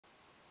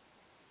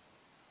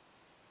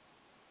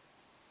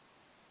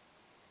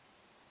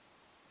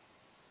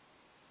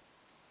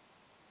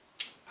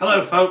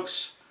Hello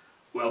folks,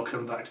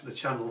 welcome back to the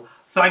channel.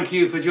 Thank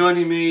you for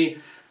joining me.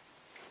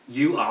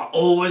 You are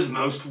always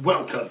most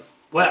welcome.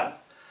 Well,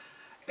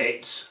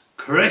 it's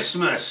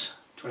Christmas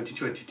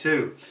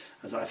 2022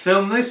 as I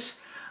film this,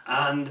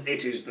 and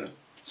it is the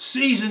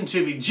season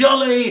to be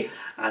jolly,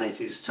 and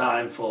it is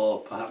time for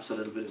perhaps a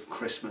little bit of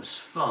Christmas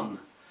fun.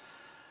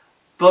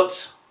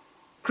 But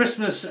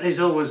Christmas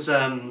is always,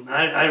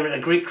 I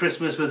greet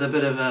Christmas with a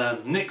bit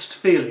of mixed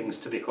feelings,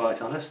 to be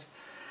quite honest.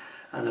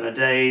 And there are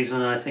days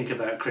when I think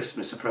about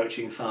Christmas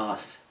approaching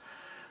fast,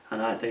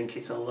 and I think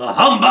it's all a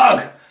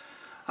humbug!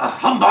 A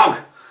humbug!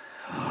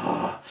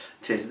 Oh,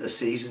 'tis the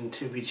season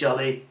to be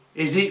jolly.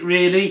 Is it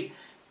really?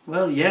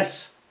 Well,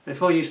 yes.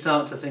 Before you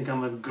start to think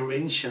I'm a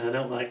Grinch and I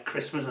don't like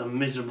Christmas, I'm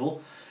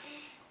miserable.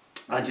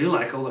 I do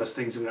like all those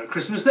things about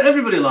Christmas that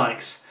everybody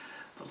likes.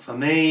 But for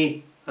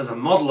me, as a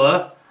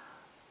modeller,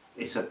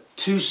 it's a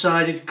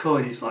two-sided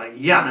coin. It's like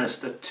Janus,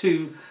 the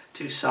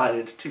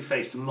two-sided,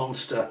 two-faced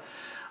monster.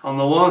 On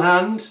the one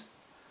hand,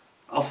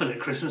 often at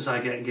Christmas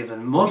I get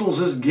given models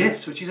as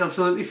gifts, which is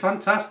absolutely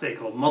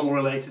fantastic, or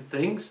model-related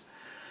things.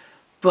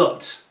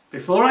 But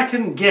before I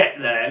can get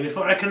there,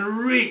 before I can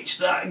reach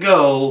that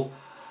goal,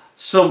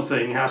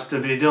 something has to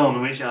be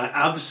done, which I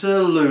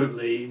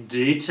absolutely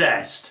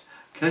detest.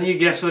 Can you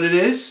guess what it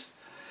is?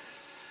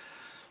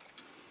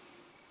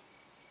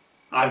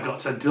 I've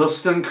got to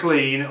dust and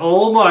clean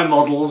all my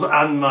models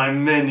and my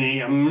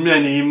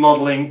many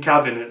modelling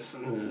cabinets.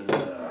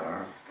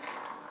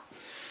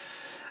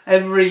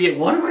 Every year,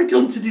 what have I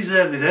done to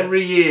deserve this?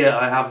 Every year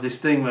I have this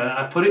thing where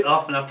I put it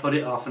off and I put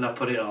it off and I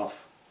put it off.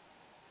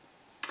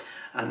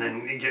 And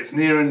then it gets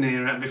nearer and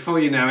nearer, and before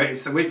you know it,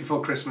 it's the week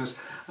before Christmas.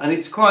 And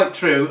it's quite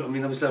true. I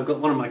mean, obviously I've got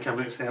one of my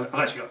cabinets here. I've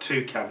actually got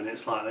two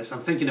cabinets like this.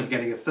 I'm thinking of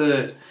getting a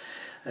third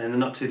in the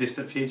not too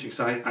distant future, because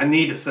I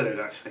need a third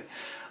actually.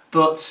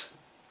 But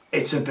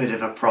it's a bit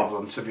of a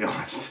problem, to be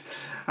honest.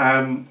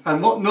 And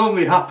what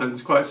normally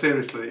happens, quite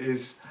seriously,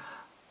 is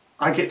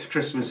I get to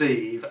Christmas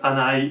Eve and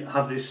I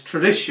have this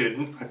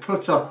tradition. I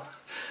put on,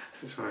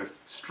 this is a very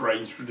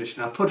strange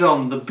tradition, I put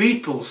on the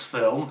Beatles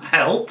film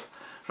Help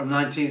from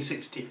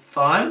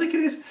 1965, I think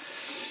it is,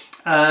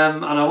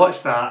 and I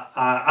watch that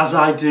as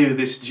I do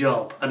this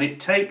job, and it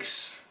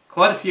takes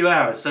quite a few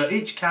hours. So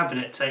each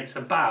cabinet takes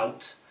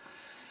about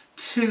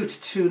 2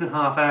 to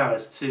 2.5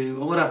 hours to,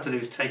 what I have to do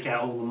is take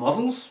out all the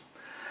models.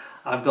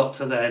 I've got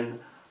to then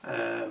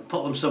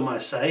put them somewhere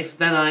safe.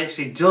 Then I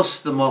actually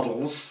dust the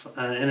models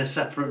in a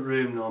separate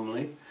room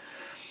normally,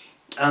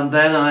 and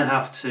then I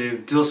have to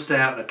dust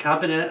out the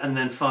cabinet and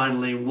then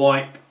finally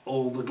wipe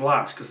all the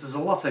glass, because there's a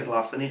lot of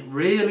glass and it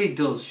really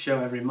does show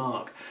every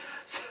mark.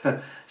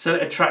 So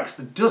it attracts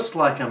the dust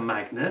like a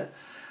magnet.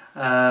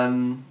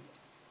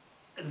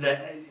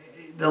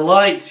 The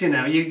light, you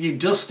know, you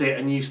dust it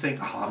and you think,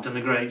 oh, I've done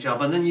a great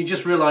job, and then you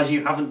just realise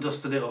you haven't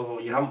dusted it, or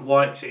you haven't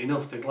wiped it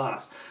enough, the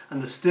glass, and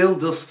there's still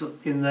dust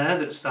in there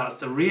that starts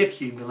to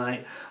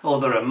reaccumulate, or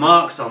there are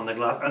marks on the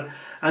glass,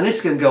 and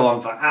this can go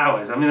on for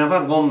hours. I mean, I've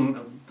had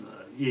one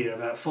year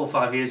about 4 or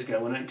 5 years ago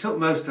when it took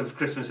most of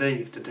Christmas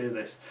Eve to do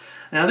this.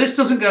 Now this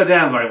doesn't go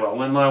down very well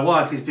when my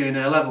wife is doing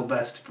her level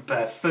best to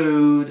prepare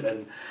food,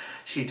 and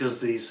she does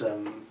these,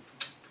 I'm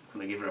going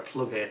to give her a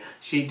plug here,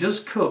 she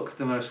does cook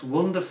the most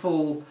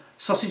wonderful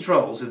sausage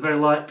rolls with very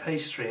light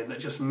pastry that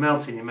just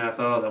melt in your mouth.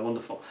 Oh, they're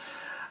wonderful.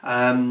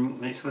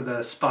 It's with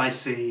a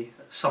spicy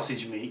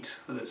sausage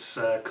meat that's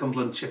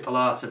Cumberland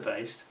chipolata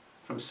based,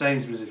 from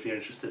Sainsbury's if you're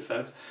interested,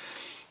 folks.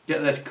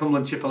 Get their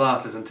Cumberland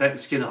chipolatas and take the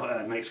skin off.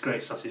 It makes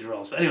great sausage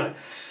rolls. But anyway,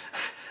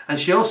 and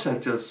she also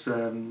does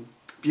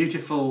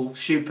beautiful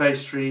choux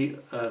pastry,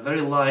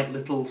 very light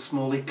little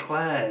small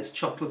eclairs,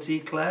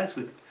 chocolatey eclairs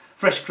with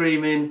fresh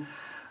cream in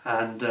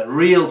and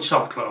real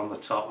chocolate on the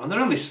top. And they're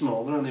only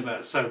small, they're only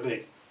about so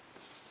big.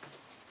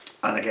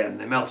 And again,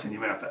 they melt in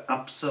your mouth. They're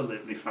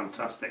absolutely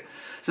fantastic.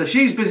 So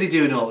she's busy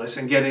doing all this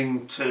and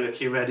getting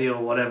turkey ready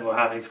or whatever we're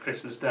having for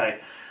Christmas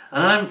Day.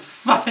 And I'm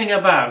faffing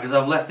about because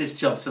I've left this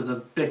job to the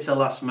bitter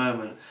last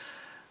moment.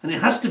 And it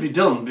has to be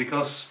done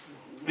because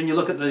when you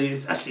look at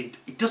these, actually,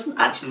 it doesn't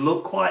actually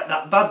look quite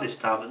that bad this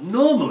time. But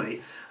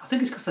normally, I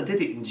think it's because I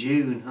did it in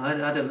June. I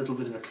had a little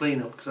bit of a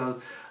clean-up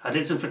because I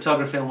did some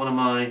photography on one of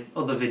my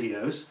other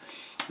videos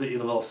that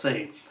you'll have all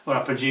seen, where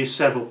I produced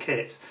several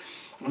kits.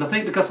 And I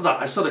think because of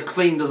that, I sort of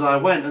cleaned as I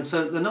went, and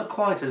so they're not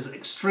quite as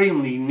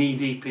extremely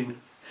knee-deep in,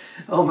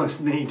 almost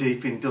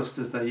knee-deep in dust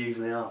as they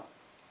usually are.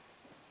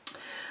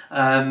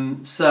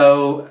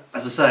 So,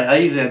 as I say, I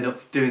usually end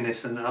up doing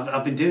this, and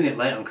I've been doing it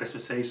late on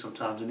Christmas Eve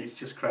sometimes, and it's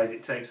just crazy.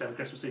 It takes over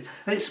Christmas Eve,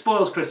 and it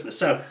spoils Christmas.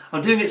 So,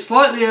 I'm doing it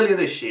slightly earlier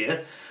this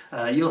year.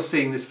 You're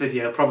seeing this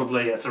video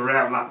probably at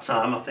around that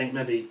time, I think,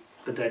 maybe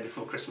the day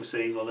before Christmas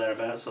Eve or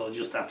thereabouts, or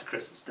just after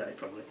Christmas Day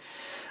probably.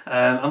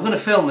 I'm going to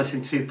film this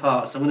in 2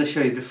 parts. I'm going to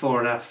show you before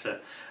and after.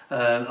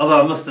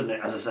 Although I must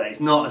admit, as I say, it's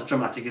not as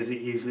dramatic as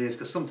it usually is,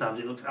 because sometimes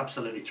it looks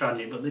absolutely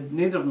tragic, but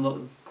neither of them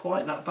look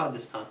quite that bad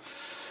this time.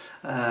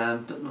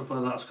 Don't know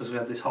whether that's because we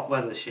had this hot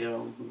weather this year or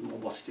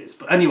what it is.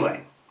 But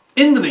anyway,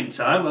 in the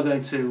meantime, we're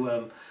going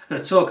to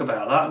talk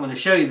about that. I'm going to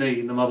show you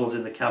the models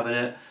in the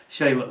cabinet,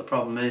 show you what the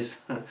problem is,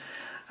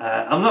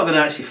 I'm not going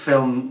to actually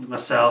film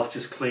myself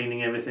just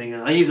cleaning everything.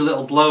 I use a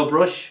little blow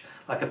brush,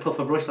 like a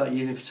puffer brush like you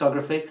use in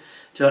photography,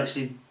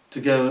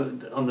 to go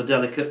on the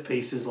delicate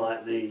pieces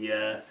like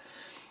the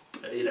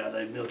you know,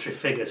 the military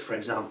figures, for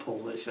example,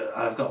 which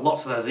I've got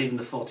lots of those, even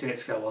the 48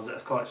 scale ones that are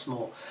quite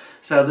small.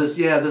 So there's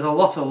a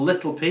lot of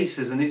little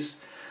pieces, and it's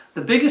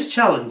the biggest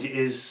challenge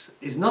is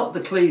not the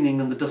cleaning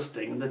and the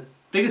dusting. The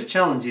biggest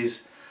challenge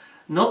is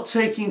not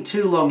taking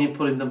too long in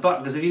putting them back,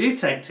 because if you do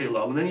take too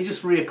long, then you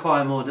just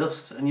reacquire more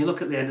dust, and you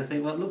look at the end and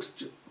think, well, it looks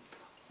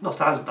not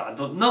as bad,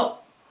 but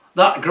not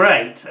that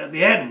great at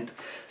the end.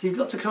 So you've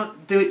got to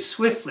do it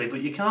swiftly,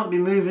 but you can't be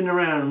moving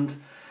around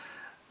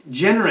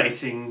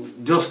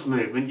generating dust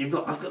movement.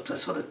 I've got to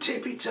sort of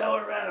tippy toe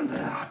around.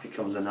 It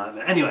becomes a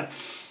nightmare. Anyway,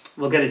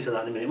 we'll get into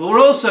that in a minute. But we're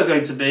also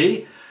going to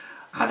be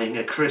having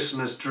a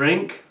Christmas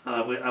drink.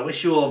 I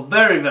wish you all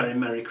very, very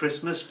Merry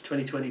Christmas for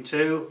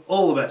 2022.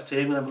 All the best to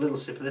you. I'm going to have a little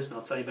sip of this and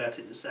I'll tell you about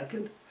it in a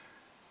second.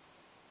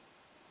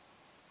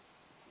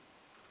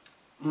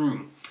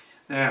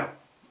 Now,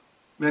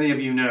 many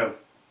of you know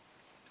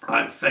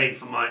I'm famed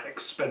for my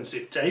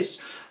expensive taste.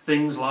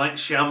 Things like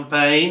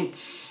champagne,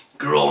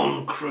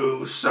 Grand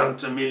Cru,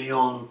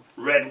 Saint-Emilion,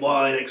 red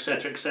wine,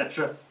 etc.,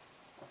 etc.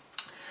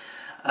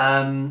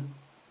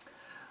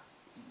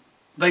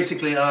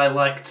 Basically, I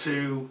like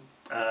to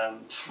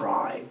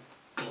try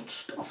good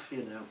stuff,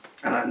 you know.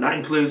 And that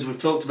includes, we've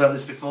talked about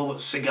this before, but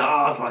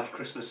cigars, like a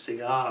Christmas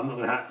cigar. I'm not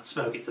going to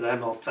smoke it today,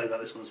 but I'll tell you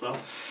about this one as well.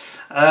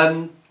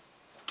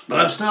 But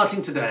I'm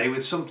starting today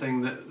with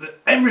something that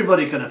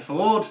everybody can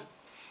afford.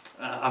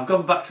 I've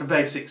gone back to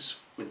basics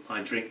with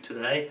my drink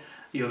today.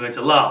 You're going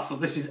to laugh, but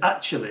this is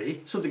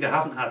actually something I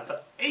haven't had for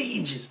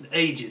ages and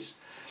ages.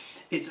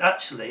 It's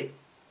actually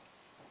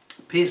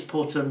Pierce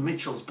Porter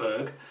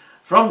Michelsberg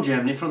from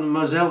Germany, from the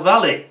Moselle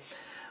Valley,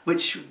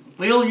 which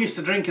we all used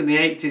to drink in the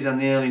 80s and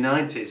the early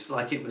 90s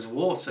like it was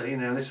water. You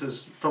know, this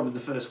was probably the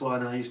first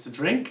wine I used to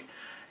drink.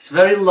 It's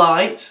very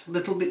light, a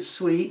little bit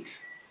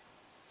sweet,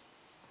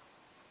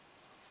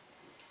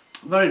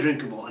 very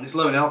drinkable, and it's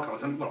low in alcohol.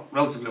 It's, well,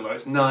 relatively low.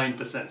 It's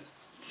 9%.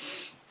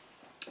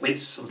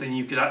 It's something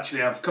you could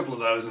actually have a couple of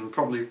those and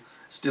probably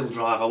still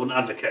drive. I wouldn't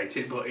advocate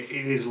it, but it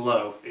is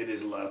low. It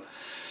is low,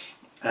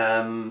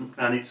 and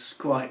it's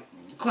quite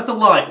a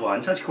light wine.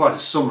 It's actually quite a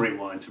summery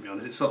wine, to be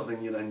honest. It's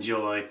something you'd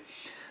enjoy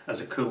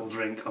as a cool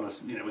drink on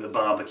with a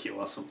barbecue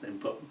or something.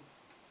 But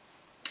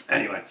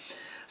anyway,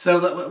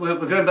 so we're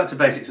going back to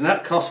basics, and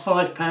that cost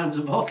 £5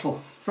 a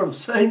bottle from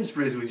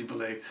Sainsbury's, would you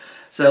believe?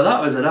 So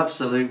that was an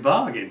absolute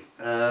bargain.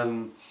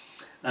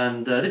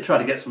 And I did try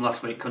to get some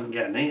last week, couldn't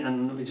get any,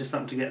 and we just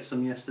happened to get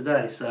some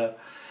yesterday, so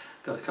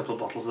got a couple of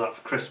bottles of that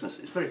for Christmas.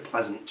 It's very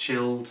pleasant,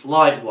 chilled,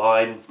 light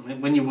wine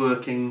when you're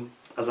working,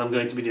 as I'm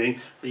going to be doing.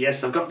 But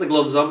yes, I've got the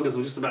gloves on because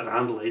I'm just about to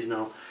handle these,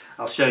 and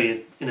I'll show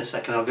you in a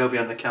second. I'll go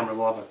behind the camera and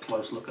we'll have a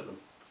close look at them.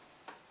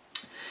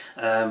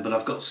 But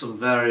I've got some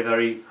very,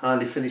 very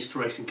highly finished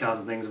racing cars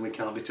and things, and we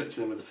can't be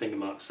touching them with the finger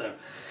marks, so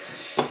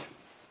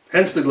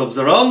hence the gloves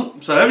are on.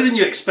 So everything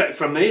you expect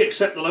from me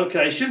except the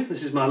location.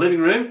 This is my living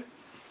room.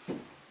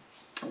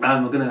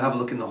 And we're going to have a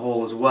look in the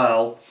hall as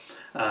well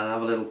and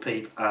have a little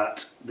peep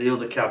at the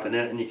other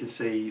cabinet, and you can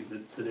see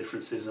the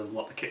differences of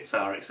what the kits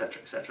are,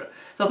 etc, etc.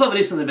 So I thought we'd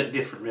do something a bit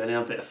different, really,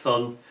 a bit of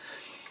fun.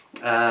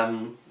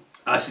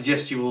 I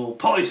suggest you all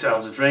pour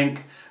yourselves a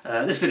drink.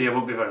 This video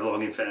won't be very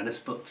long in fairness,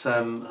 but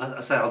I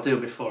say I'll do a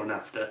before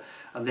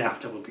and the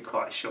after will be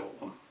quite a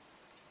short one.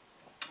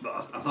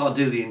 But I thought I'd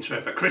do the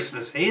intro for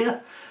Christmas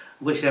here.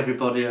 Wish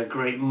everybody a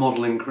great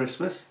modelling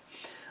Christmas.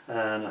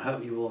 And I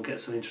hope you all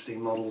get some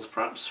interesting models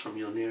perhaps from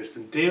your nearest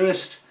and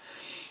dearest.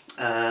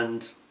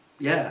 And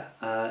yeah,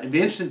 it'd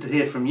be interesting to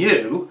hear from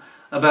you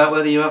about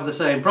whether you have the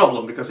same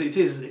problem, because it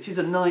is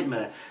a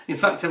nightmare. In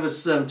fact, I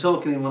was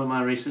talking in one of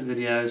my recent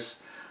videos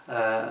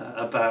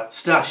about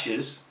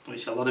stashes,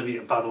 which a lot of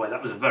you, by the way,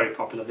 that was a very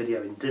popular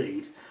video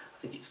indeed.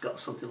 I think it's got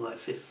something like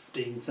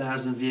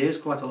 15,000 views,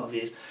 quite a lot of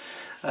views.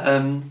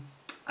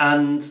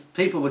 And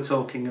people were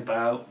talking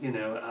about, you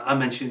know, I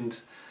mentioned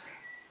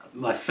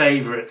my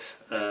favourite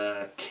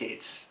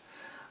kits,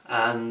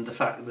 and the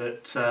fact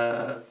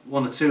that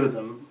one or two of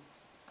them,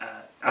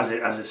 as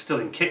it's still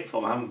in kit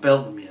form, I haven't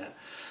built them yet.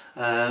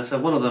 So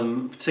one of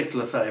them,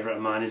 particular favourite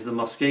of mine, is the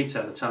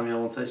Mosquito, the Tamiya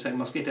 132nd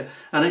Mosquito,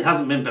 and it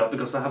hasn't been built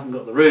because I haven't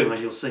got the room,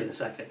 as you'll see in a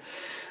second.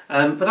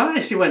 But I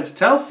actually went to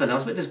Telford. I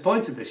was a bit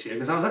disappointed this year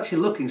because I was actually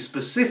looking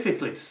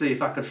specifically to see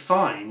if I could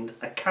find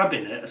a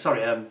cabinet,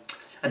 sorry,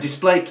 a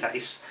display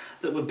case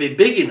that would be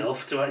big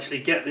enough to actually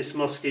get this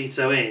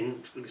Mosquito in.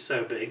 It's going to be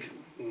so big.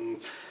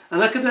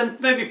 And I could then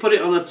maybe put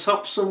it on a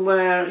top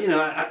somewhere, you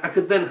know, I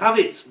could then have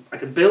it, I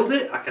could build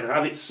it, I could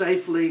have it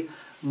safely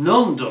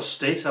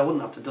non-dusty, so I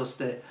wouldn't have to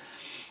dust it.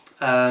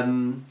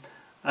 And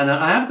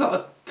I have got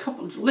a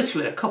couple,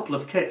 literally a couple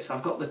of kits.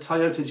 I've got the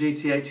Toyota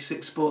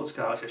GT86 sports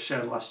car, which I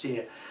showed last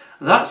year.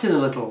 That's in a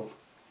little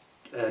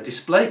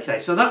display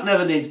case, so that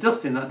never needs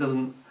dusting. That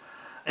doesn't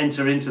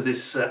enter into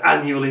this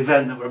annual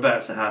event that we're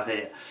about to have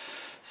here.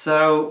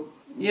 So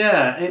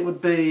yeah, it would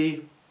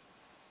be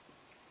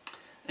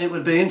it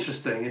would be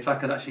interesting if I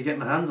could actually get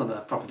my hands on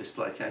a proper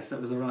display case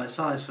that was the right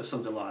size for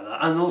something like that,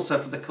 and also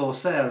for the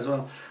Corsair as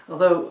well.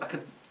 Although I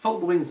could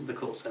fold the wings of the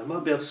Corsair, I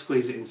might be able to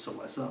squeeze it in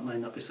somewhere, so that may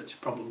not be such a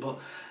problem. But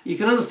you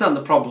can understand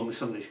the problem with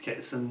some of these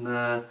kits, and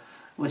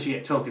once you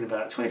get talking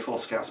about 24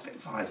 scale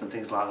Spitfires and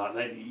things like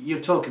that, you're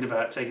talking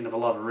about taking up a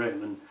lot of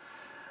room.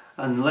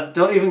 And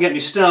don't even get me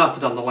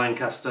started on the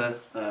Lancaster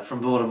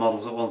from Border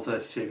Models at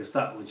 132, because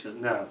that would just,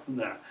 no.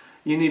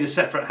 You need a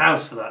separate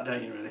house for that,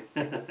 don't you, really?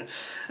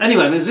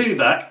 Anyway, I'm going to zoom you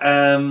back.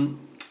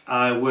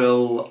 I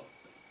will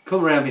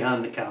come around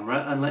behind the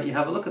camera and let you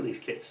have a look at these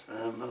kits.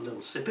 Have a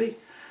little sippy,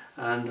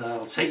 and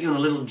I'll take you on a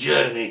little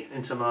journey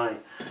into my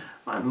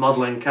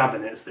modelling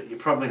cabinets that you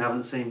probably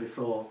haven't seen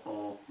before,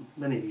 or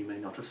many of you may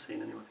not have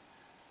seen anyway.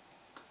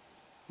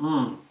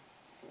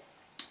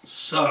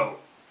 So,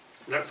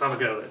 let's have a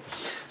go then.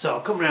 So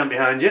I'll come round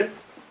behind you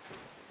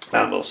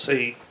and we'll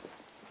see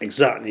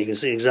exactly, you can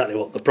see exactly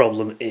what the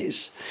problem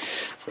is.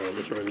 So I'll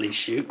just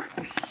release you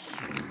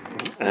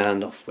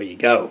and off we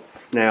go.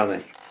 Now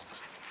then,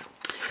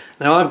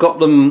 now I've got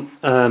them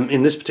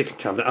in this particular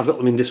cabinet, I've got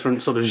them in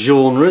different sort of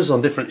genres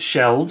on different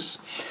shelves.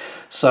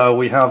 So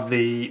we have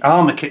the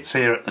armour kits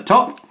here at the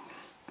top,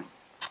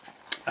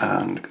 and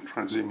I'm going to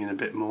try and zoom in a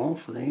bit more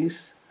for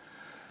these.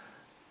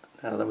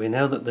 Now that we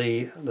know that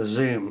the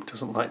zoom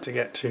doesn't like to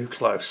get too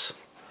close,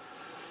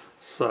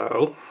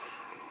 so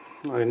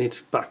I need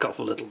to back off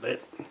a little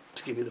bit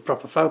to give you the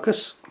proper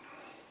focus,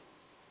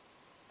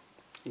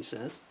 he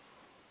says.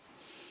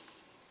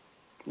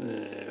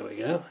 There we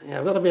go. Yeah,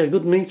 I've got to be a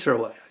good metre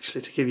away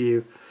actually to give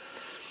you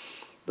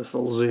the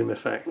full zoom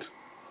effect.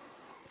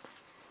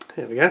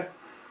 Here we go.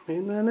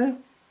 In there now?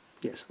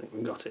 Yes, I think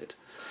we've got it.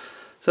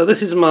 So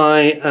this is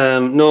my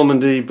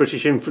Normandy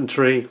British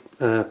Infantry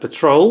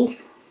patrol,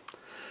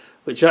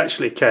 which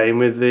actually came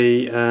with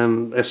the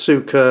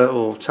Asuka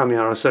or Tamiya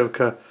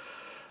Asuka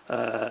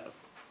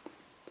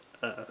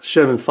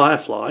Sherman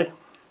Firefly,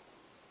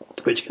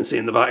 which you can see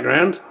in the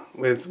background,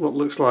 with what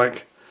looks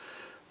like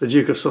the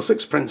Duke of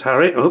Sussex, Prince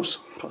Harry. Oops,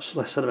 perhaps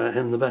less said about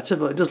him the better,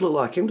 but it does look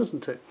like him,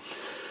 doesn't it?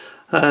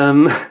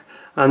 And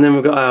then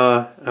we've got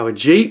our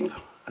Jeep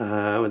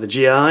with the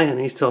GI, and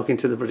he's talking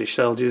to the British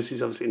soldiers.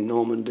 He's obviously in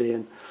Normandy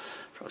and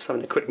perhaps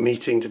having a quick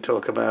meeting to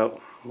talk about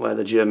where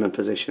the German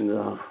positions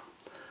are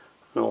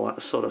and all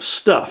that sort of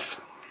stuff.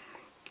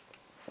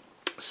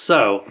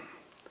 So,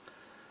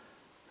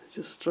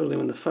 just struggling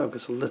with the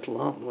focus a little,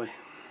 aren't we?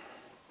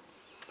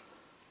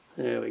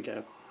 There we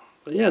go.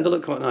 But yeah, they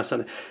look quite nice,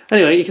 don't they?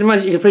 Anyway, you can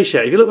imagine, you can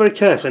appreciate, if you look very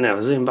carefully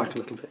now, zoom back a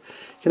little bit,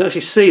 you can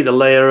actually see the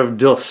layer of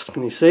dust.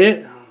 Can you see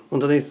it?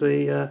 Underneath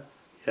the,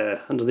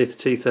 underneath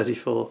the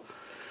T-34.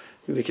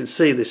 We can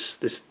see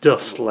this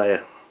dust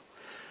layer.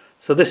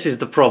 So this is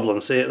the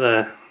problem, see it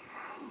there?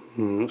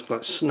 Looks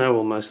like snow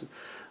almost.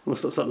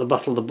 Almost looks like the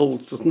Battle of the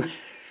Bulge, doesn't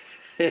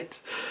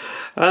it?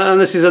 And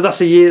this is that's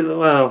a year,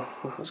 well,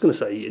 I was going to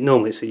say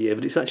normally it's a year,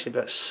 but it's actually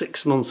about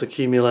 6 months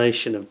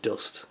accumulation of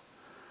dust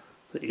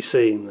that you're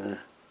seeing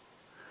there.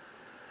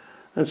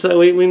 And so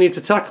we need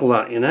to tackle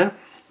that, you know.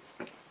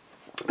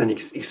 And you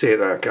see it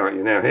there, can't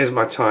you? Now, here's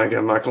my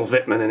Tiger, Michael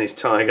Wittmann and his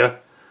Tiger.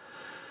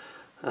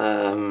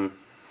 Tiger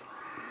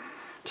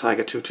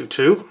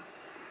 222.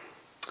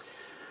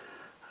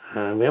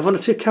 And we have one or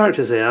two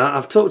characters here.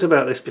 I've talked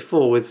about this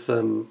before with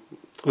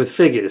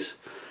figures.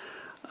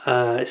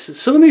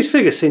 Some of these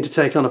figures seem to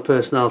take on a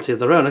personality of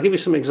their own. I'll give you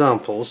some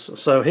examples.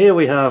 So here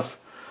we have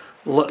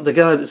the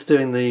guy that's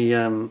doing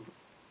the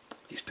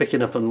he's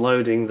picking up and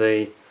loading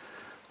the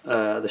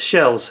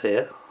shells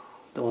here,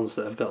 the ones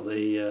that have got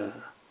the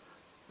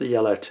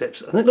yellow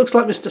tips, and it looks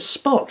like Mr.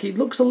 Spock. He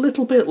looks a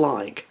little bit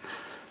like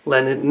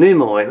Leonard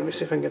Nimoy. Let me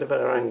see if I can get a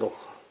better angle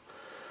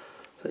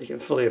so you can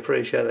fully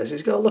appreciate this.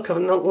 He's got a look of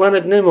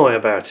Leonard Nimoy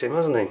about him,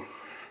 hasn't he?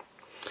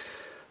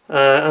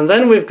 And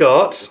then we've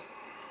got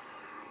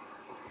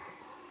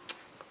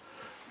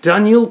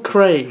Daniel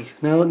Craig,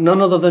 now none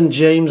other than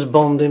James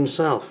Bond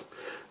himself.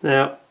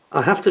 Now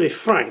I have to be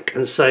frank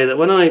and say that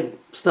when I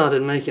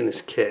started making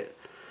this kit,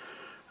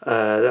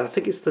 I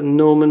think it's the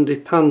Normandy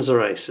Panzer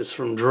Racers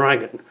from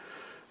Dragon.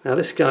 Now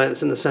this guy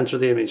that's in the centre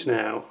of the image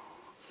now,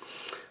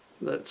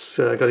 that's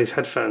got his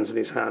headphones in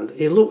his hand,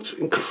 he looked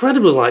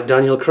incredibly like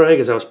Daniel Craig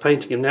as I was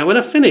painting him. Now when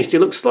I finished he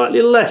looked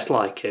slightly less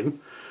like him.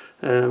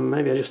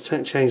 Maybe I just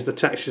changed the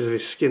textures of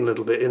his skin a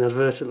little bit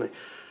inadvertently.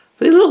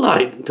 But he looked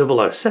like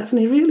 007,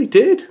 he really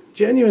did,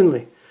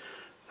 genuinely.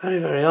 Very,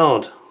 very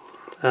odd.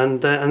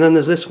 And then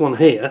there's this one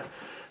here,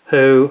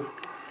 who,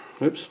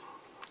 oops,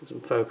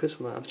 doesn't focus,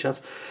 I might have a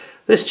chance.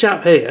 This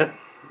chap here,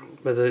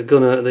 with the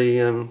gunner,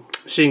 the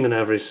machine gun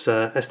over his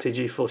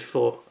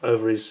STG-44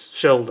 over his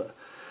shoulder.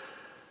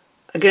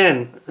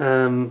 Again,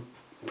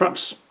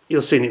 perhaps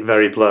you're seeing it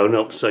very blown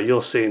up, so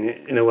you're seeing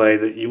it in a way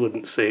that you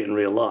wouldn't see it in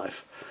real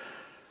life.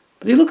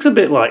 But he looks a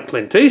bit like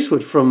Clint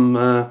Eastwood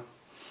from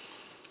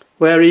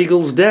Where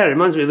Eagles Dare. It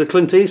reminds me of the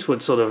Clint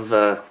Eastwood sort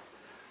of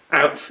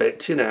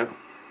outfit, you know.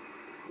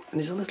 And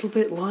he's a little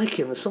bit like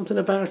him. There's something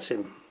about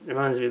him.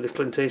 Reminds me of the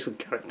Clint Eastwood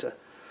character.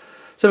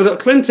 So we've got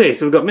Clint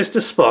Eastwood, we've got Mr.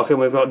 Spock, and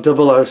we've got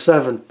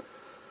 007.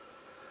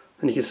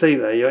 And you can see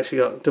there, you actually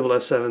got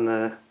 007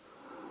 there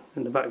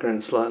in the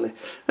background slightly.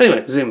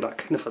 Anyway, zoom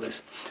back, enough of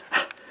this.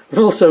 We've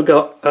also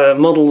got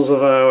models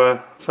of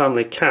our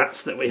family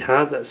cats that we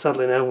had that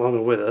sadly no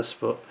longer with us,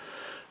 but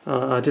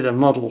I did a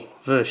model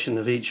version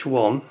of each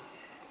one.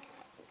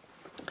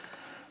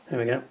 Here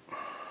we go.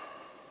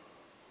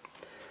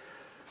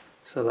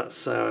 So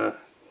that's our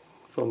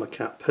former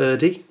cat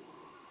Purdy.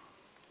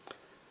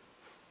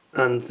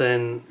 And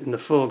then in the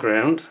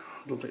foreground,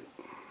 a little bit,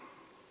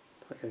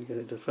 if I can get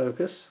it to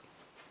focus.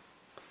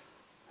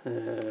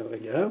 There we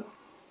go.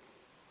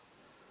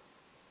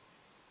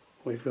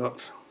 We've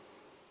got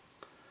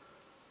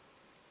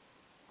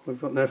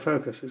no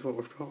focus is what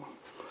we've got.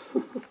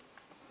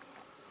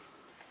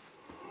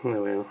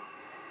 There we are.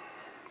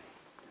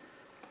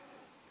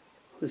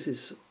 This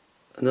is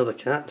another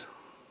cat.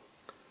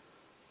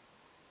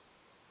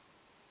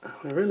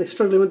 We're really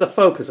struggling with the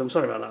focus. I'm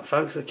sorry about that,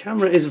 folks. The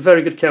camera is a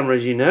very good camera,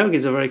 as you know. It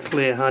gives a very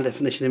clear, high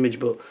definition image,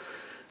 but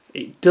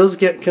it does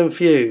get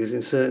confused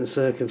in certain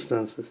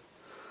circumstances.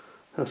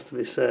 Has to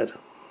be said.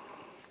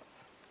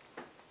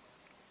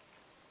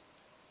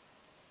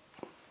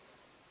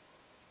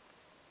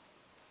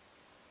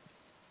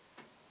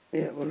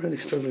 Yeah, we're really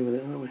struggling with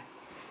it, aren't we?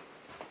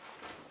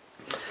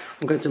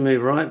 I'm going to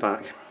move right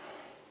back.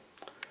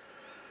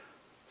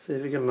 See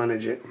if we can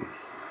manage it.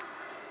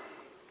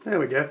 There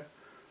we go.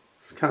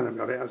 It's kind of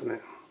got it, hasn't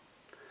it?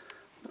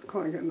 Not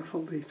quite getting the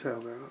full detail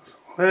there. That's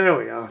all. There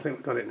we are. I think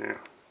we've got it now.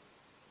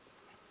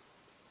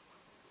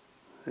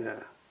 Yeah.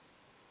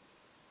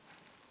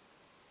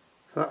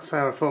 So that's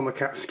our former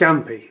cat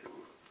Scampy.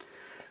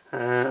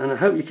 And I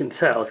hope you can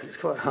tell, because it's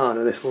quite hard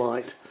with this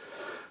light,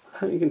 I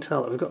hope you can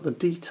tell that we've got the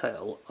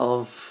detail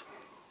of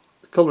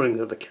the colouring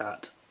of the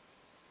cat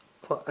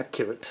quite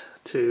accurate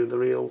to the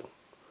real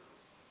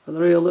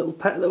little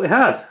pet that we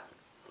had.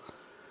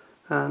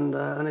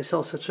 And it's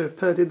also true of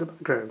Purdy in the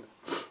background.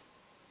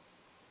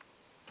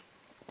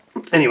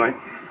 Anyway,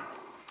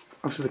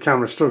 obviously the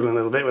camera's struggling a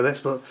little bit with this,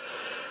 but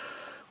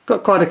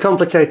got quite a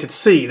complicated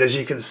seed, as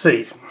you can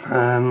see.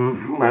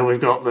 Where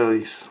we've got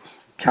these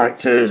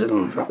characters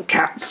and we've got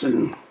cats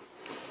and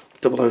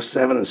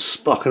 007 and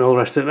Spock and all the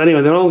rest of it.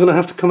 Anyway, they're all going to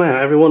have to come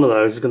out. Every one of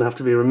those is going to have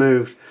to be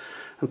removed.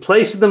 And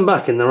placing them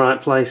back in the right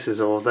places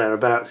or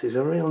thereabouts is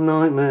a real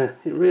nightmare.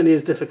 It really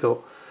is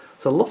difficult.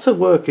 There's a lot of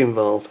work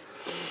involved.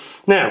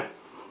 Now,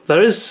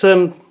 there is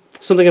something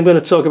I'm going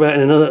to talk about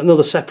in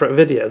another separate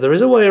video. There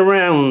is a way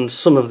around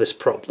some of this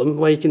problem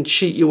where you can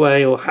cheat your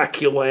way or hack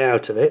your way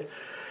out of it.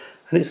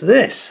 And it's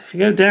this. If you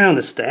go down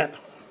a step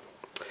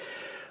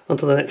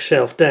onto the next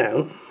shelf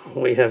down,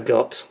 we have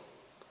got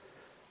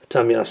a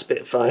Tamiya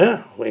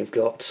Spitfire, we've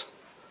got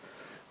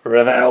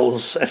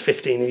Revell's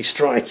F-15E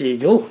Strike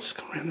Eagle, just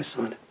come around this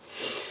side,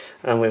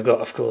 and we've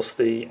got of course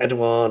the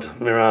Edward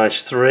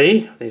Mirage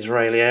 3, the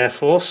Israeli Air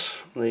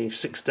Force, the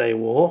 6-Day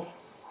War,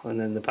 and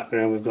then in the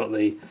background we've got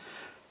the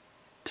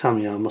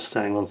Tamiya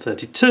Mustang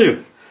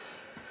 132.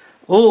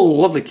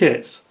 All lovely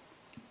kits,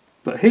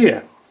 but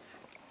here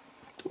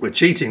we're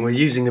cheating, we're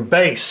using a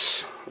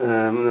base.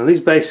 Now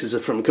these bases are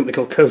from a company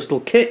called Coastal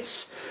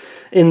Kits,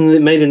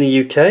 made in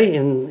the UK,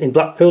 in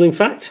Blackpool in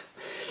fact.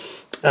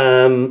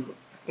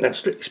 Now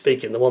strictly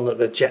speaking, the one that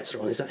the jets are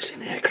on is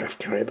actually an aircraft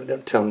carrier, but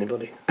don't tell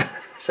anybody.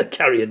 It's a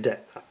carrier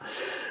deck.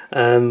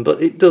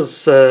 But it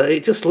does,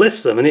 it just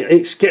lifts them, and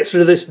it gets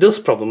rid of this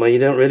dust problem where you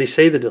don't really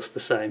see the dust the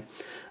same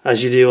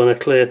as you do on a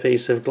clear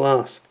piece of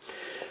glass.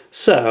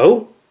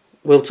 So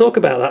we'll talk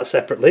about that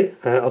separately.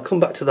 I'll come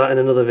back to that in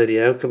another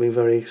video coming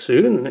very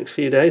soon, the next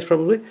few days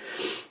probably.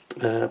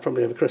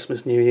 Probably over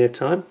Christmas, New Year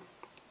time.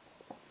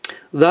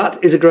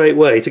 That is a great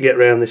way to get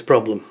around this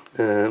problem,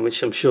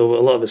 which I'm sure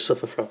a lot of us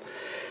suffer from.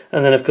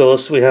 And then of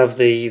course we have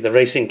the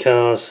racing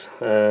cars.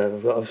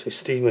 We've got obviously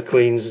Steve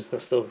McQueen's,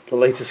 that's the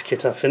latest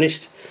kit I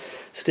finished.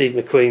 Steve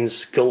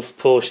McQueen's Gulf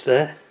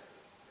Porsche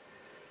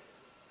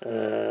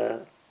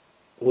there,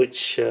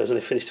 which was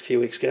only finished a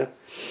few weeks ago.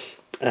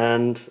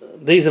 And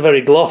these are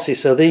very glossy,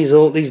 so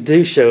these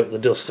do show up the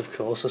dust, of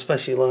course,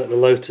 especially like the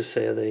Lotus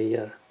here,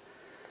 the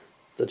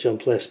John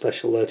Player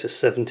Special Lotus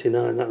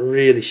 79. That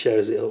really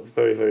shows it up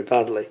very, very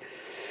badly.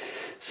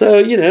 So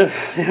you know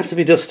they have to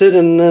be dusted,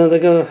 and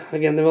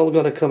they've all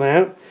got to come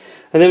out.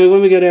 And then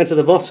when we go down to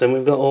the bottom,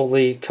 we've got all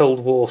the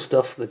Cold War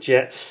stuff, the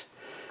jets,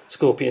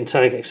 Scorpion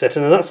tank,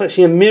 etc. And that's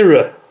actually a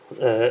mirror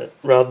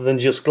rather than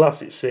just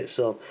glass it sits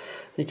on.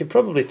 You can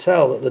probably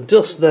tell that the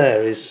dust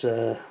there is,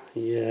 yeah,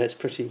 it's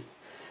pretty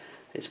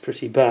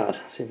bad.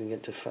 Let's see if we can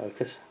get to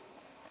focus.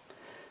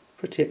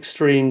 Pretty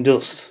extreme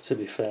dust, to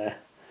be fair.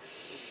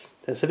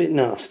 That's a bit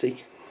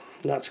nasty.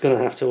 That's going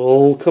to have to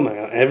all come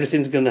out.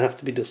 Everything's going to have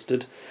to be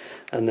dusted,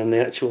 and then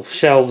the actual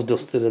shell's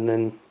dusted, and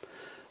then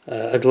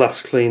a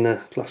glass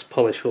cleaner, glass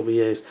polish will be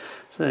used.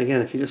 So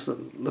again, if you just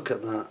look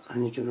at that,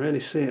 and you can really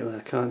see it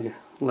there, can't you?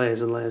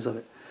 Layers and layers of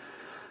it.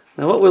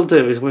 Now what we'll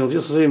do is we'll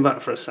just zoom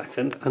back for a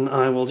second, and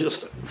I will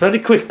just very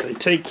quickly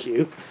take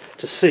you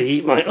to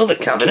see my other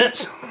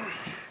cabinet,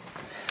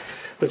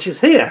 which is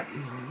here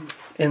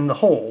in the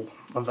hall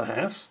of the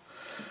house.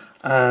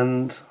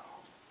 And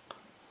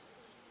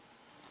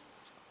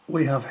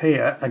we have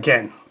here,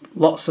 again,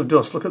 lots of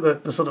dust. Look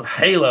at the sort of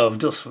halo of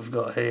dust we've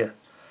got here.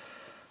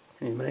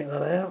 Can you make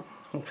that out?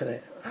 Look at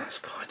it. That's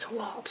quite a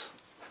lot.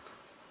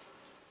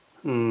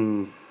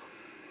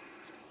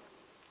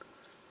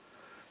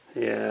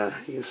 Yeah,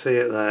 you can see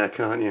it there,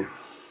 can't you?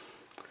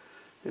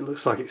 It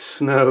looks like it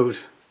snowed.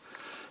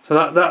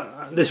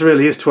 So this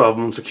really is 12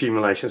 months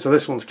accumulation. So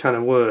this one's kind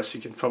of worse.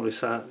 You can probably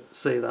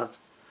see that.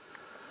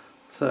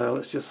 So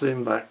let's just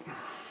zoom back.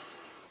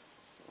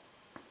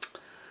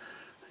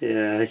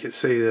 Yeah, you can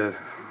see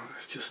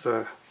it's just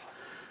a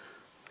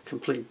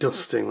complete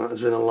dusting. That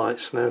has been a light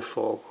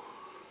snowfall.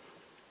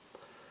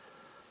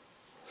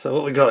 So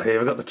what we got here,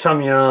 we've got the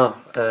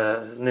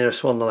Tamiya,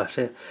 nearest one on the left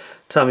here,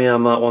 Tamiya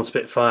Mark 1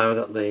 Spitfire. We've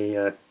got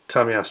the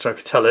Tamiya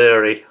stroke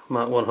Telluri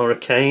Mark 1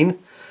 Hurricane.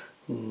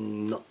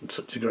 Not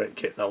such a great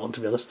kit, that one,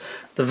 to be honest.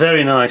 The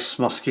very nice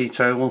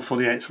Mosquito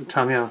 148 from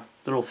Tamiya.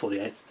 They're all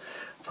 48,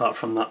 apart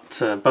from that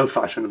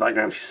Bowfighter in the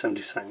background, she's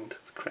 72nd,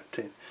 crept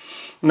in.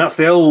 And that's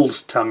the old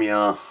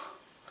Tamiya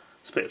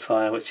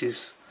Spitfire, which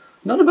is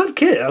not a bad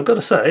kit, I've got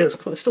to say. It's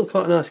still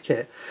quite a nice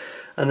kit.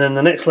 And then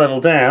the next level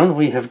down,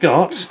 we have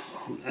got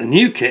a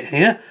new kit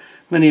here,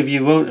 many of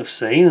you won't have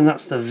seen, and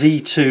that's the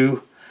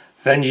V2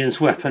 Vengeance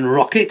Weapon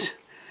Rocket,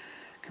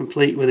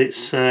 complete with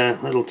its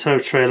little tow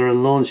trailer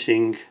and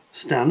launching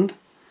stand.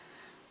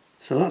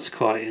 So that's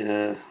quite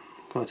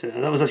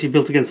that was actually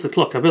built against the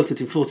clock. I built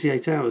it in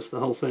 48 hours, the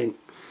whole thing.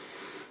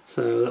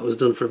 So that was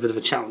done for a bit of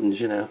a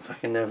challenge, you know,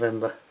 back in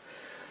November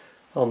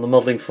on the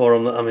modelling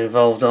forum that I'm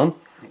involved on.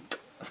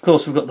 Of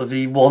course, we've got the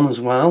V1 as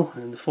well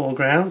in the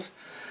foreground,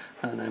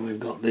 and then we've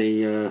got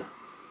the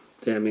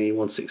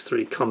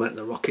ME-163 Comet,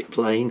 the rocket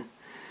plane.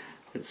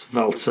 It's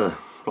Valter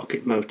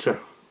rocket motor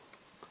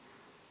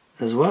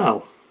as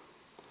well.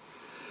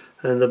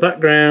 And the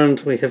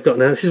background we have got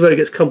now, this is where it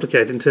gets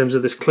complicated in terms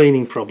of this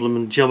cleaning problem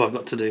and job I've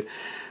got to do.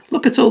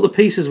 Look at all the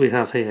pieces we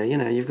have here, you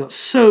know, you've got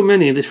so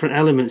many different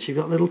elements. You've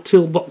got little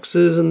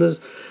toolboxes, and there's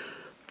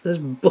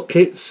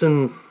buckets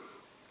and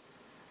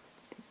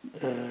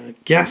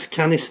gas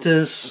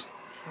canisters.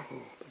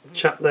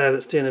 Chap there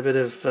that's doing a bit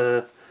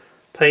of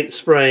paint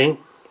spraying,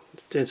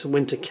 doing some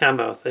winter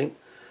camo, I think.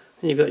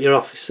 And you've got your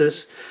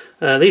officers.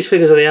 These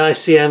figures are the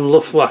ICM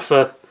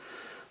Luftwaffe,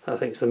 I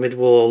think it's the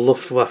mid-war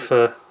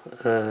Luftwaffe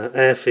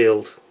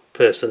airfield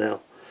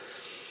personnel.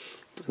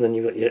 And then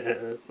you've got your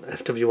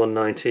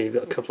FW-190, you've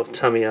got a couple of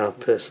Tamiya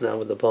personnel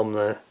with the bomb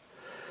there.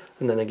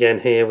 And then again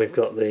here we've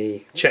got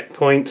the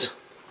checkpoint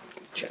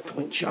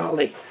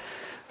Charlie.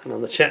 And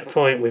on the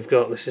checkpoint we've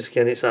got, this is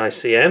again, it's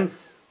ICM. See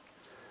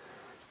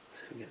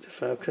if we get to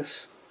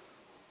focus.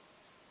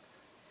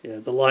 Yeah,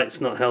 the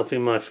light's not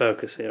helping my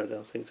focus here, I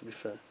don't think, to be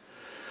fair.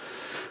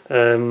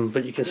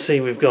 But you can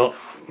see we've got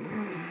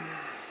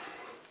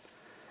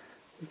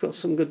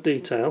some good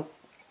detail,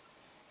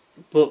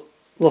 but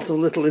lots of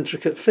little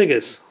intricate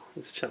figures.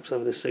 This chap's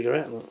having a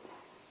cigarette, look.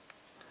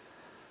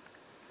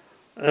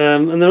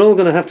 And they're all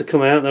going to have to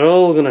come out, they're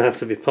all going to have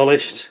to be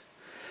polished.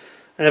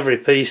 Every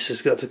piece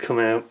has got to come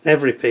out,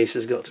 every piece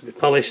has got to be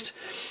polished.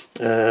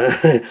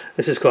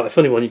 This is quite a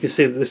funny one. You can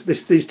see that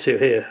these two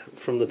here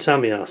from the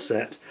Tamiya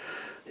set,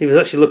 he was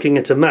actually looking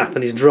at a map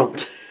and he's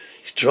dropped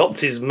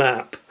his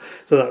map,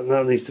 so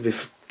that needs to be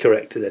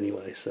corrected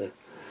anyway, so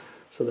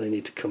they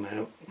need to come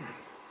out.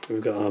 We've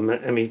got our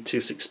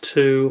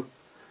ME-262,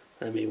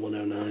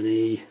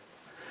 ME-109E.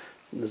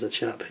 There's a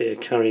chap here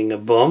carrying a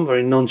bomb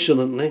very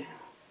nonchalantly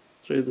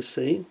through the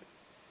scene.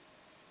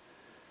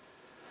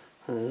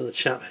 Another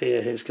chap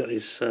here who's got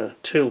his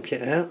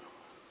toolkit out.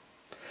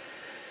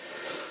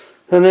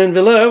 And then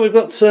below we've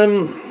got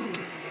the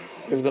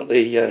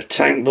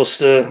tank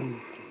buster,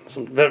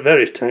 some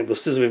various tank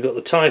busters. We've got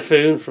the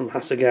Typhoon from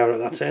Hasegawa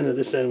at that end. At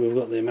this end we've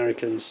got the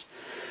Americans'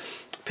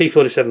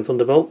 P-47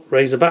 Thunderbolt,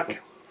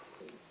 Razorback.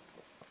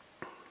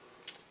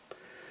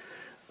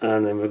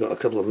 And then we've got a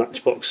couple of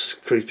Matchbox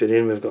creeping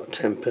in. We've got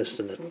Tempest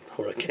and a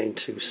Hurricane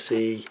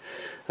 2C.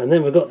 And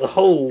then we've got the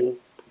whole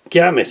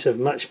gamut of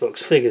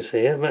Matchbox figures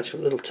here.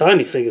 Little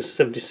tiny figures,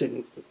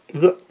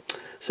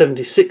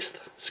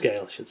 76th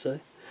scale, I should say.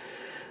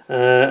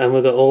 And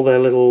we've got all their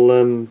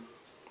little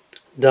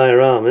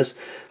dioramas.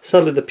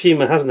 Sadly, the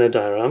Puma has no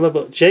diorama,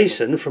 but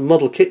Jason from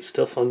Model Kit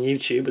Stuff on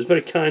YouTube has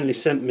very kindly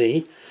sent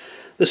me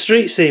the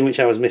street scene which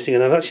I was missing,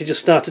 and I've actually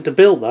just started to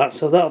build that,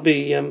 so that'll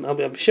be I'll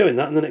be showing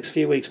that in the next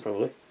few weeks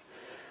probably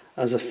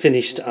as a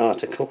finished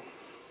article.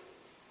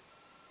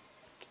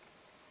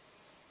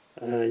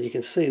 You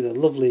can see the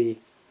lovely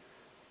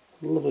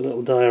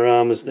little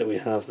dioramas that we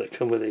have that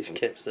come with these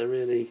kits. They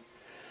really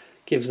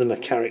gives them a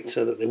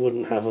character that they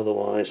wouldn't have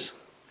otherwise.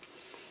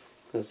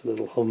 There's the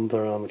little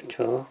Humber armoured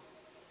car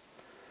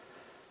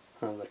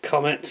and the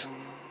Comet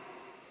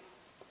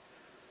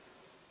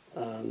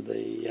and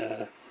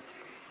the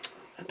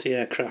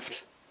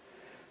anti-aircraft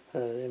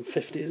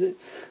M50, is it?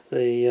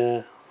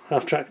 The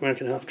half-track,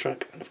 American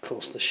half-track, and of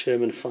course the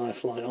Sherman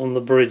Firefly on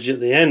the bridge at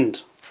the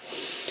end.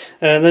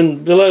 And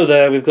then below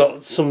there we've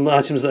got some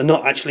items that are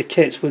not actually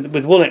kits,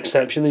 with one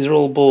exception. These are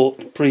all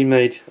bought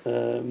pre-made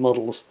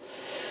models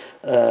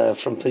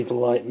from people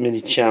like Mini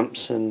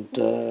Champs and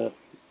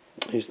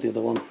who's the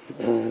other one?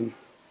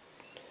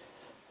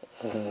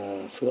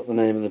 I forgot the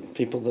name of the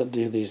people that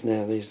do these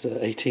now, these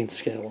 18th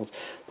scale ones.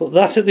 But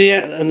that's at the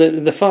end, and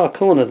in the far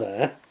corner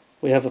there,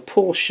 we have a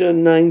Porsche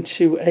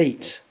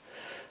 928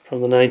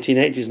 from the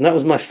 1980s, and that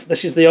was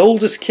this is the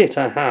oldest kit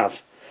I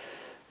have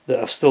that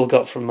I've still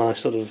got from my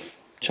sort of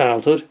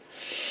childhood.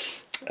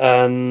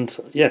 And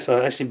yes,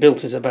 I actually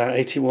built it about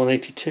 81,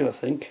 82, I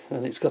think,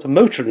 and it's got a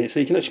motor in it, so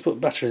you can actually put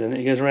batteries in it.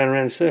 It goes round and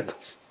round in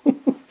circles.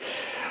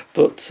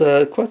 But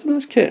quite a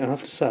nice kit, I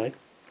have to say.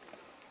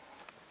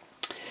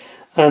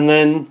 And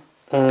then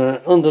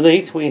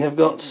underneath we have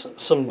got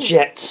some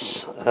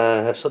jets,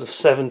 sort of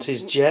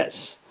 70s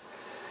jets,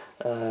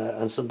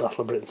 and some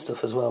Battle of Britain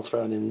stuff as well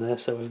thrown in there.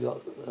 So we've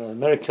got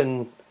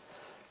American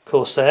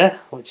Corsair,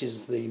 which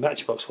is the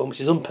Matchbox one,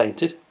 which is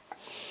unpainted.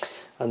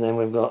 And then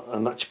we've got a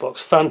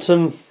Matchbox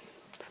Phantom,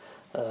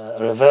 a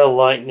Revell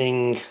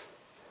Lightning,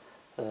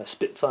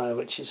 Spitfire,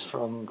 which is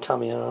from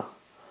Tamiya,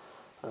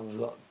 and we've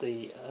got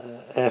the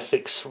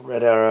Airfix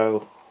Red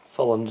Arrow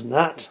Folland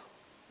Nat,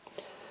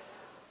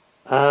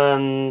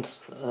 and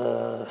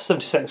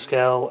 72nd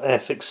scale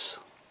Airfix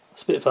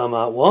Spitfire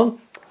Mark 1,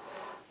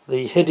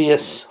 the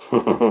hideous,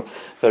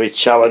 very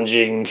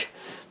challenging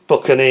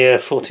Buccaneer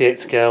 48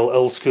 scale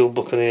old school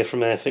Buccaneer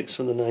from Airfix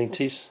from the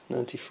 90s,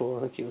 94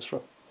 I think it was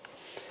from.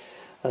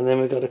 And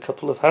then we've got a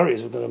couple of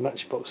Harriers. We've got a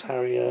Matchbox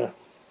Harrier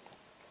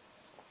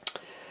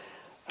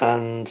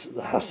and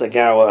the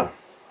Hasegawa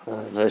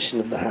version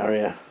of the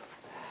Harrier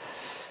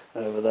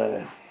over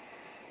there.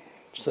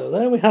 So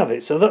there we have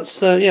it. So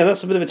that's yeah,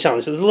 that's a bit of a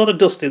challenge. So there's a lot of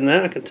dust in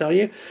there, I can tell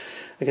you.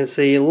 I can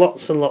see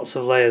lots and lots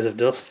of layers of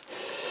dust.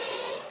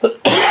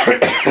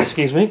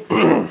 Excuse me.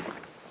 I'm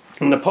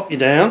going to pop you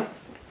down.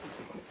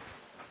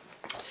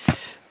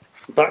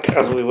 Back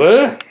as we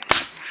were.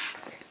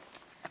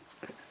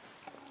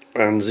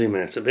 And zoom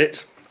out a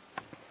bit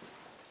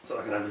so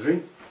I can have a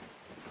drink.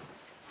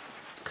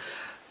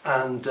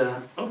 And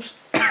oops.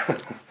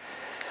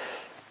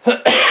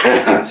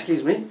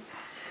 Excuse me.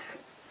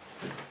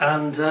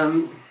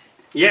 And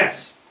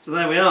yes, so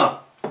there we are.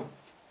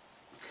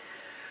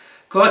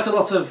 Quite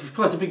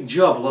a big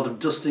job, a lot of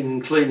dusting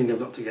and cleaning I've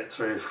got to get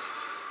through.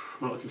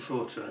 I'm not looking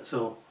forward to it at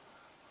all.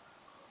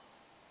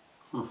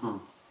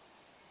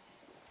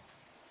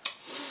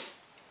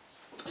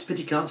 It's a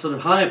pity you can't sort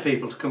of hire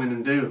people to come in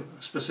and do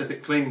a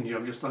specific cleaning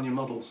job just on your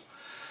models.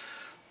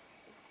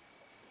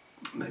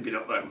 Maybe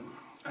not though.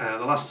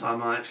 The last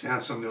time I actually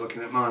had somebody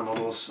looking at my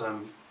models,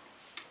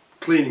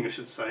 cleaning I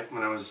should say,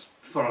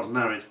 before I was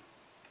married.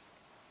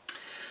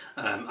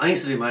 I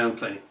used to do my own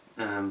cleaning,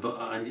 but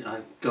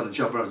I got a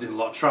job where I was doing a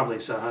lot of travelling,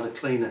 so I had a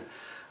cleaner.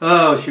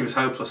 Oh, she was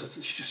hopeless.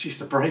 She just used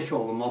to break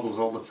all the models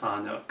all the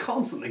time. They were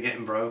constantly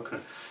getting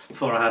broken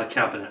before I had a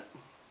cabinet.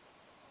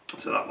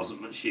 So that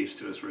wasn't much use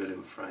to us really, I'm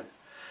afraid.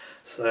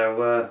 So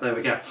there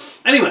we go.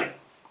 Anyway,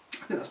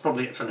 I think that's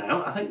probably it for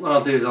now. I think what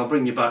I'll do is I'll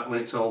bring you back when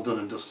it's all done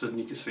and dusted and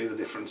you can see the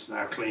difference and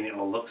how clean it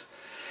all looks.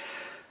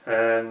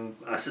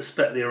 I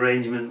suspect the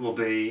arrangement will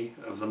be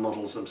of the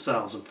models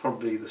themselves and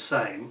probably the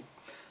same.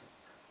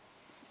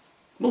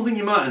 One thing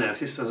you might have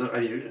noticed as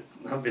you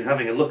have been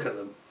having a look at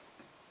them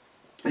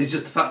is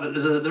just the fact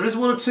that there is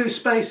one or two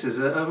spaces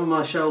over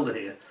my shoulder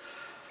here,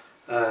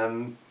 up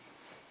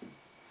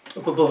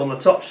above on the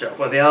top shelf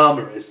where the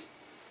armour is.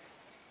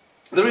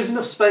 There is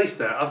enough space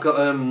there. I've got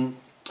a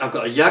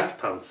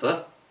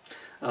Jagdpanther,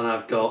 and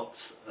I've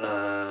got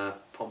the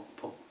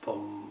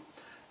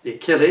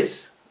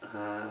Achilles,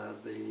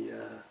 is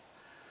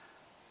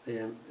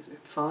it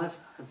M5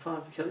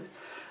 Achilles,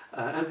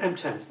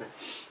 M10 isn't it?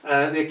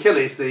 The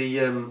Achilles,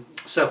 the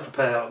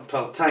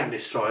self-propelled tank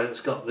destroyer that's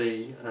got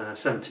the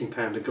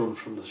 17-pounder gun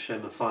from the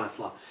Sherman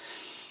Firefly.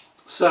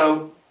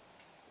 So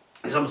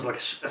it's almost like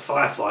a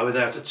Firefly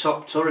without a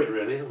top turret,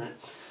 really, isn't it?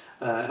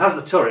 It has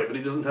the turret, but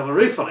it doesn't have a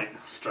roof on it.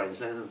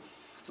 Strangely, I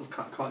still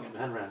can't quite get my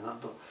head around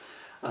that. But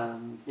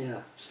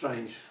yeah,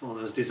 strange. One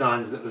of those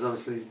designs that was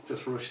obviously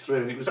just rushed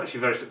through, and it was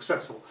actually very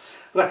successful.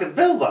 But I could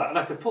build that, and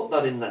I could put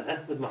that in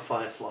there with my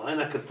Firefly,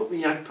 and I could put my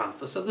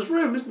Jagdpanther. So there's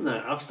room, isn't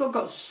there? I've still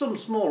got some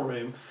small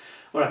room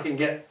where I can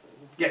get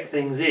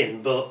things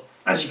in. But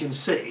as you can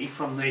see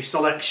from the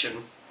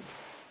selection,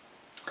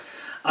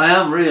 I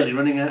am really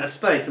running out of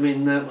space. I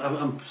mean,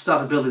 I'm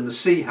started building the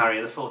Sea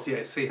Harrier, the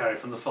 48 Sea Harrier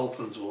from the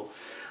Falklands War.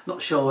 Not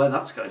sure where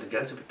that's going to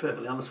go, to be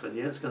perfectly honest with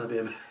you. It's going to be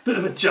a bit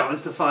of a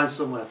challenge to find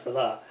somewhere for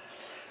that.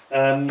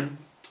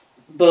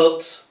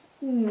 But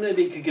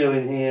maybe it could go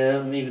in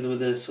here, maybe with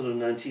the sort of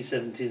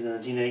 1970s,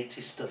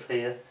 1980s stuff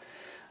here.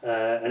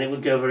 And it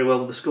would go very well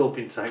with the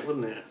Scorpion tank,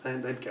 wouldn't it?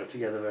 They'd go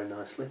together very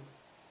nicely.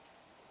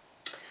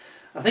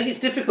 I think it's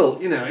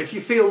difficult, you know, if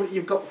you feel that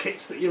you've got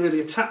kits that you're really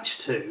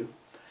attached to,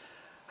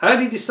 how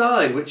do you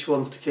decide which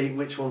ones to keep,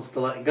 which ones to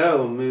let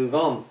go and move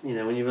on, you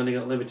know, when you've only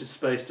got limited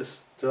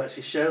space to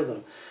actually show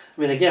them?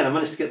 I mean, again, I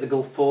managed to get the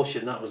Gulf Porsche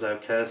and that was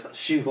okay, so I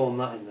shoehorned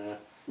that in there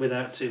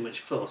without too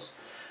much fuss,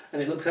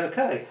 and it looks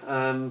okay.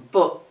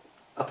 But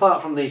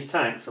apart from these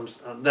tanks,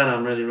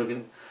 I'm really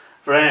looking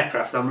for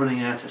aircraft. I'm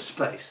running out of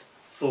space,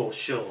 for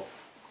sure.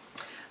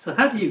 So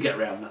how do you get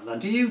around that then?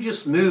 Do you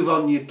just move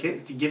on your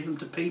kits? Do you give them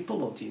to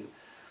people, or do you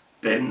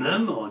bin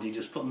them, or do you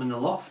just put them in the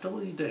loft, or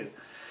what do you do?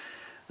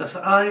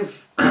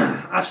 I've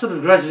sort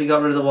of gradually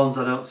got rid of the ones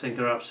I don't think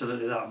are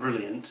absolutely that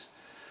brilliant.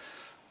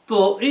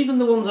 But even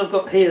the ones I've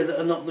got here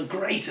that are not the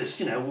greatest,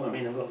 you know, I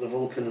mean, I've got the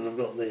Vulcan and I've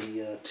got the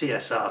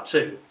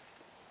TSR2.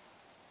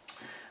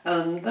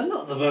 And they're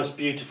not the most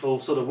beautiful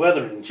sort of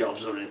weathering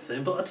jobs or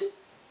anything, but I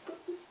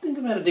think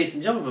I made a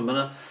decent job of them, and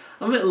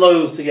I'm a bit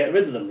loath to get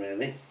rid of them,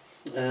 really.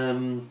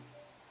 No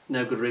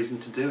good reason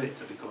to do it,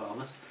 to be quite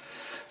honest.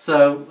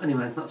 So,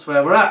 anyway, that's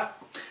where we're at.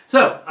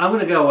 So, I'm going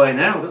to go away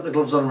now. I've got the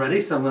gloves on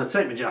ready, so I'm going to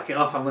take my jacket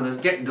off. I'm going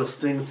to get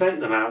dusting, take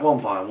them out one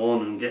by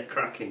one and get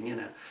cracking, you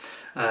know.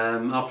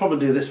 I'll probably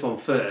do this one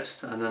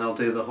first, and then I'll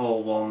do the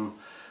whole one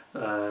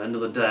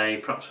another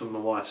day, perhaps when my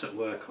wife's at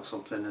work or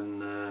something,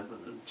 and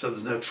so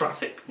there's no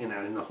traffic, you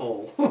know, in the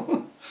hall.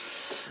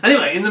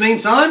 Anyway, in the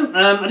meantime,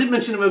 I did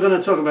mention that we were going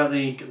to talk about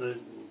the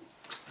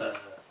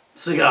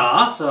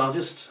cigar, so I'll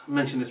just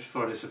mention this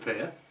before I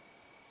disappear.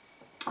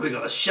 We've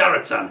got a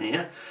Charatan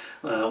here,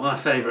 my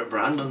favourite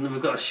brand, and then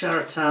we've got a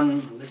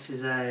Charatan. This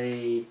is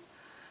a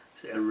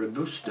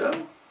Robusto?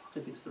 I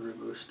think it's the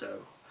Robusto.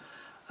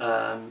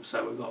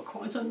 So we've got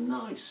quite a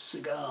nice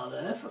cigar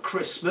there for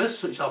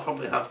Christmas, which I'll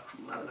probably have,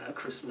 I don't know,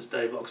 Christmas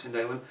Day, Boxing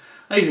Day.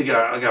 I usually go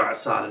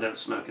outside. I don't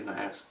smoke in the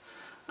house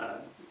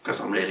because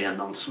I'm really a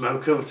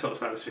non-smoker. We've talked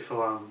about this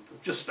before.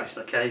 Just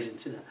special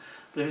occasions, you know.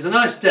 But if it's a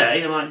nice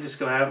day, I might just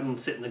go out and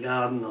sit in the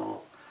garden,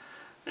 or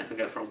if I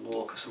go for a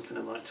walk or something,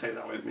 I might take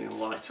that with me and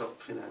light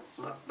up. You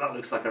know, that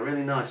looks like a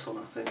really nice one.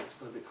 I think it's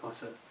going to be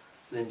quite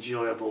an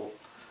enjoyable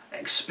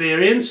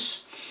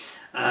experience.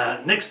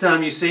 Next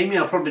time you see me,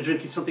 I'll probably be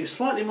drinking something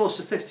slightly more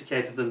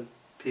sophisticated than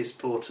Pierce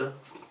Porter.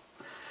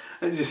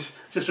 It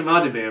just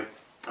reminded me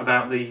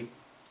about the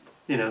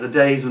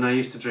days when I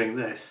used to drink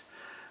this,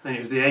 and it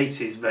was the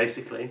 80s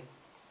basically,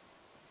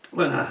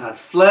 when I had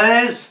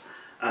flares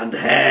and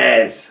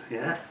hairs.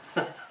 Yeah.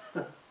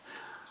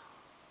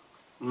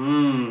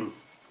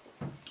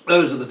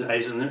 Those were the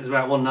days, and it was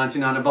about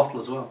 $1.99 a bottle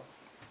as well.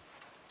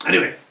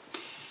 Anyway,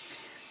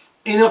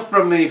 enough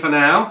from me for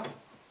now.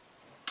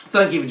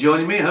 Thank you for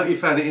joining me. I hope you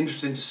found it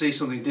interesting to see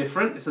something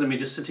different instead of me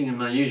just sitting in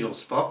my usual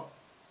spot.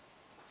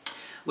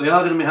 We are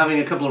going to be having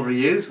a couple of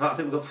reviews. I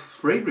think we've got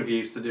 3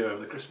 reviews to do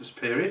over the Christmas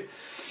period.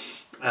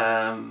 If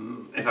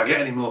I get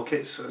any more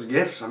kits as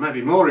gifts, or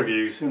maybe more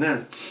reviews, who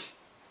knows.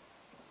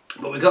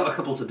 But we've got a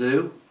couple to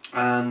do,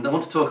 and I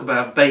want to talk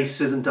about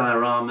bases and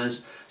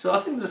dioramas. So I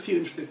think there's a few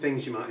interesting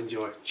things you might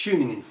enjoy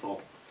tuning in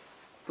for.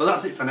 But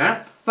that's it for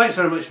now. Thanks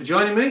very much for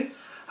joining me.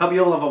 Hope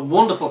you all have a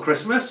wonderful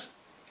Christmas.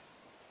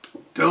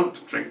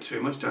 Don't drink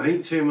too much, don't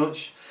eat too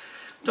much,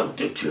 don't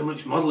do too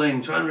much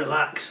modelling, try and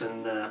relax,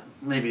 and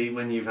maybe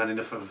when you've had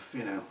enough of,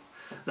 you know,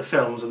 the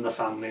films and the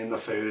family and the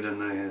food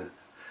and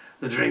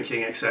the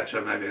drinking,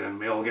 etc., maybe then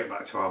we all get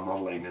back to our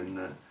modelling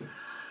and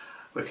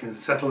we can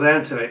settle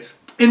down to it.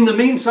 In the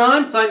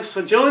meantime, thanks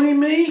for joining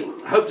me.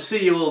 I hope to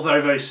see you all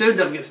very, very soon.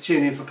 Don't forget to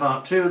tune in for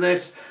part 2 of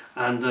this,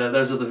 and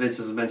those other vids,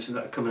 as I mentioned,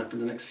 that are coming up in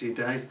the next few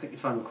days. I think you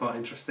find them quite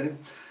interesting.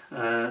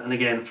 And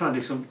again, I'm trying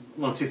to do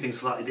one or two things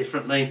slightly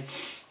differently,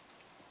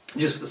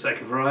 just for the sake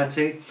of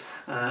variety.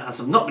 As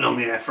I've not been on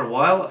the air for a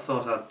while, I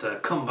thought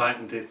I'd come back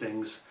and do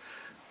things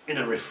in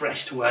a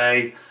refreshed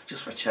way,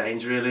 just for a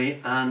change really,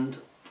 and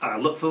I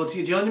look forward to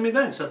you joining me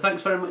then. So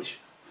thanks very much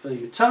for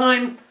your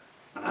time,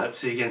 and I hope to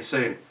see you again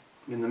soon.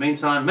 In the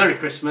meantime, Merry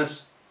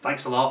Christmas,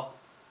 thanks a lot,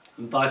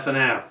 and bye for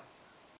now.